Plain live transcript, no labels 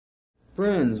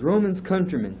Friends, Romans,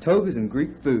 countrymen, togas, and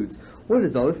Greek foods. What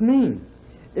does all this mean?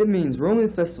 It means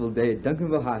Roman Festival Day at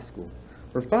Duncanville High School.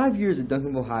 For 5 years at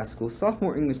Duncanville High School,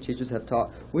 sophomore English teachers have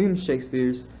taught William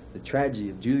Shakespeare's The Tragedy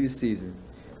of Julius Caesar.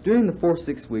 During the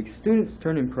 4-6 weeks, students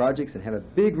turn in projects and have a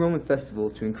big Roman festival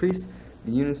to increase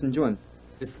the unit's enjoyment.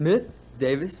 Ms. Smith,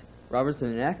 Davis,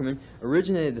 Robertson, and Ackerman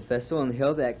originated the festival and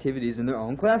held the activities in their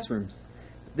own classrooms.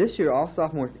 This year, all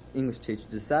sophomore English teachers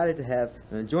decided to have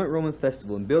a joint Roman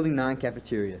festival in Building 9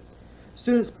 cafeteria.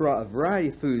 Students brought a variety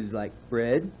of foods like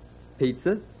bread,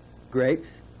 pizza,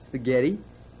 grapes, spaghetti,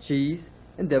 cheese,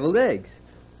 and deviled eggs,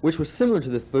 which were similar to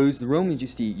the foods the Romans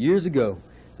used to eat years ago.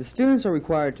 The students are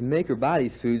required to make or buy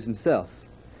these foods themselves.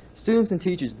 Students and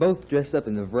teachers both dress up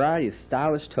in a variety of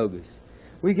stylish togas.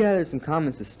 We gathered some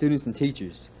comments of students and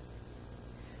teachers.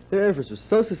 Their efforts were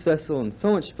so successful and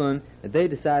so much fun that they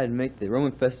decided to make the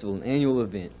Roman Festival an annual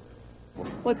event.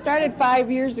 Well, it started 5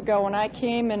 years ago when I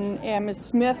came, and Ms.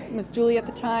 Smith, Ms. Julie at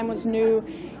the time was new,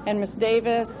 and Ms.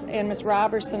 Davis and Ms.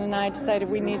 Robertson and I decided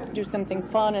we needed to do something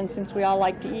fun, and since we all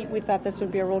like to eat, we thought this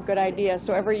would be a real good idea.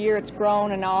 So every year it's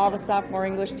grown, and now all the sophomore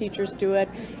English teachers do it,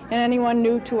 and anyone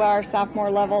new to our sophomore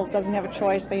level doesn't have a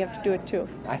choice, they have to do it too.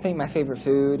 I think my favorite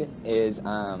food is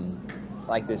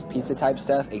like this pizza type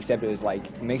stuff, except it was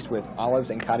like mixed with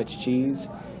olives and cottage cheese,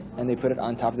 and they put it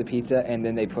on top of the pizza, and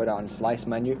then they put on sliced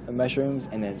mushrooms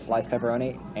and then sliced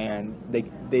pepperoni, and they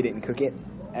didn't cook it,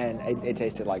 and it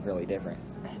tasted like really different.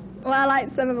 Well, I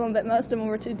liked some of them, but most of them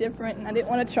were too different, and I didn't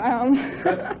want to try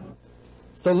them.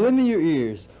 So lend me your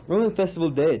ears. Roman Festival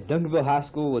Day at Duncanville High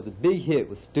School was a big hit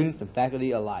with students and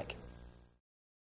faculty alike.